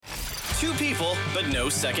Two people, but no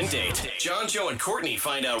second date. John, Joe, and Courtney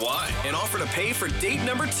find out why and offer to pay for date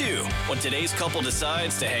number 2 when today's couple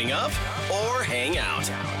decides to hang up or hang out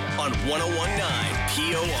on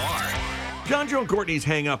 101.9 POR. John, Joe, and Courtney's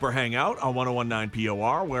Hang Up or Hang Out on 101.9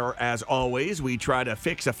 POR, where, as always, we try to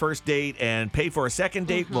fix a first date and pay for a second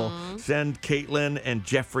date. We'll send Caitlin and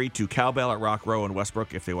Jeffrey to Cowbell at Rock Row in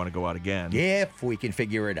Westbrook if they want to go out again. If we can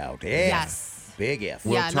figure it out. Yes. Big if.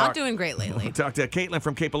 Not doing great lately. We'll talk to Caitlin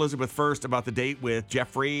from Cape Elizabeth first about the date with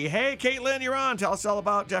Jeffrey. Hey, Caitlin, you're on. Tell us all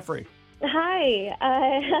about Jeffrey. Hi.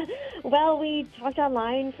 Well, we talked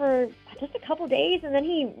online for just a couple days, and then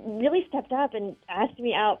he really stepped up and asked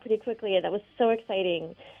me out pretty quickly, and that was so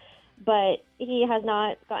exciting. But he has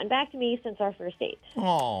not gotten back to me since our first date.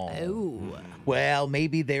 Oh. Well,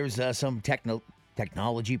 maybe there's some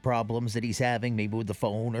technology problems that he's having, maybe with the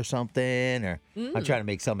phone or something. Or I'm trying to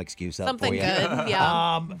make some excuse up Something for you. good,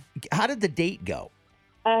 yeah. How did the date go?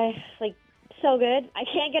 So good. I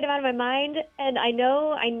can't get him out of my mind, and I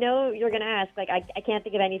know you're going to ask. I can't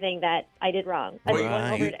think of anything that I did wrong. I've been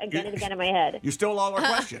going over it again and again in my head. You stole all our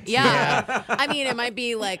questions. Yeah. I mean, it might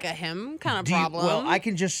be like a him kind of problem. Well, I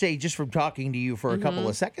can just say, just from talking to you for a couple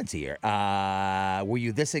of seconds here, were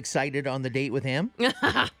you this excited on the date with him?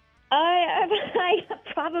 I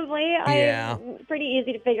probably. Yeah. I'm pretty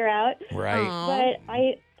easy to figure out. Right. But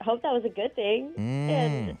I hope that was a good thing.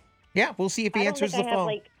 And yeah, we'll see if he answers the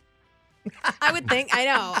phone. I would think.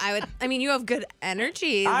 I mean, you have good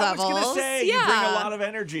energy levels. I was going to say, you bring a lot of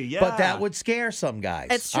energy. Yeah. But that would scare some guys.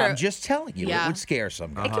 It's true. I'm just telling you, Yeah. it would scare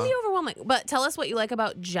some guys. It can be overwhelming. But tell us what you like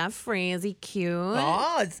about Jeffrey. Is he cute?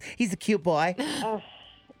 Oh, he's a cute boy.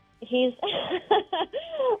 He's,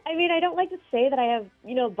 I mean, I don't like to say that I have,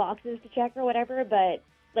 boxes to check or whatever, but,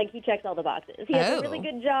 he checks all the boxes. He has a really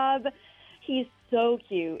good job. He's so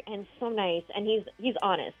cute and so nice, and he's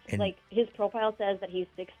honest. And his profile says that he's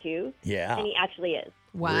 6'2", yeah. and he actually is.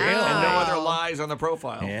 Wow. Really? And no other lies on the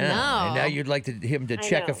profile. Yeah. No. And now you'd like him to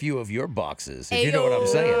check know. a few of your boxes, if you know what I'm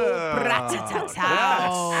saying.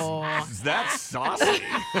 That's saucy.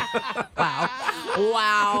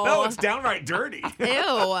 Wow. No, it's downright dirty.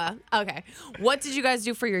 Ew. Okay. What did you guys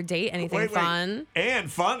do for your date? Anything Wait. fun?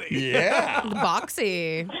 And funny. Yeah.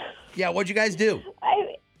 Boxy. Yeah, what'd you guys do?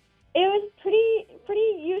 It was pretty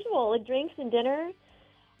usual, drinks and dinner.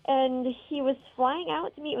 And he was flying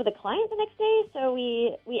out to meet with a client the next day, so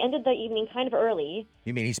we ended the evening kind of early.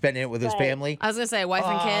 You mean he's spending it with his family? I was going to say wife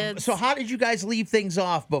and kids. So how did you guys leave things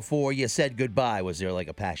off before you said goodbye? Was there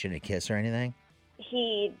a passionate kiss or anything?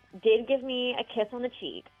 He did give me a kiss on the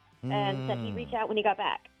cheek and said he'd reach out when he got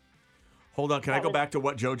back. Hold on, can I go back to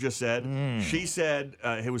what Joe just said? She said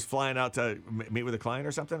he was flying out to meet with a client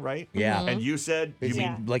or something, right? Yeah. And you said... Is he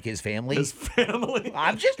like his family? His family?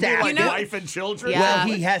 I'm just You mean asking. like wife and children? Yeah. Well,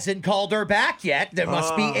 he hasn't called her back yet. There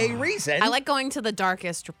must be a reason. I like going to the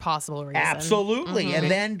darkest possible reason. Absolutely. And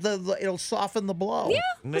then it'll soften the blow. Yeah,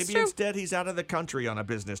 Maybe instead he's out of the country on a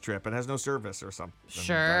business trip and has no service or something.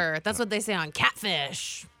 Sure. That's what they say on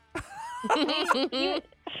Catfish. He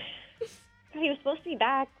was supposed to be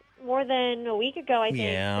back more than a week ago, I think.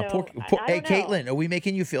 Yeah. So I Hey, don't know. Caitlin, are we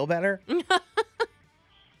making you feel better?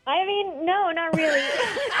 I mean, no, not really.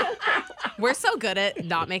 We're so good at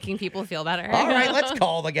not making people feel better. All right, let's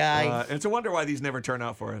call the guy. It's a wonder why these never turn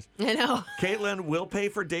out for us. I know. Caitlin, we'll pay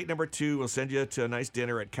for date number 2. We'll send you to a nice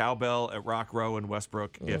dinner at Cowbell at Rock Row in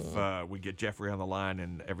Westbrook if we get Jeffrey on the line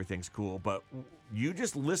and everything's cool. But you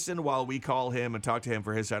just listen while we call him and talk to him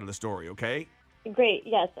for his side of the story, okay? Great,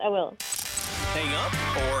 yes, I will. Hang up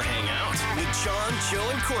or hang out with John, Joe,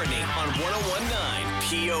 and Courtney on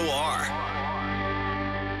 101.9 POR.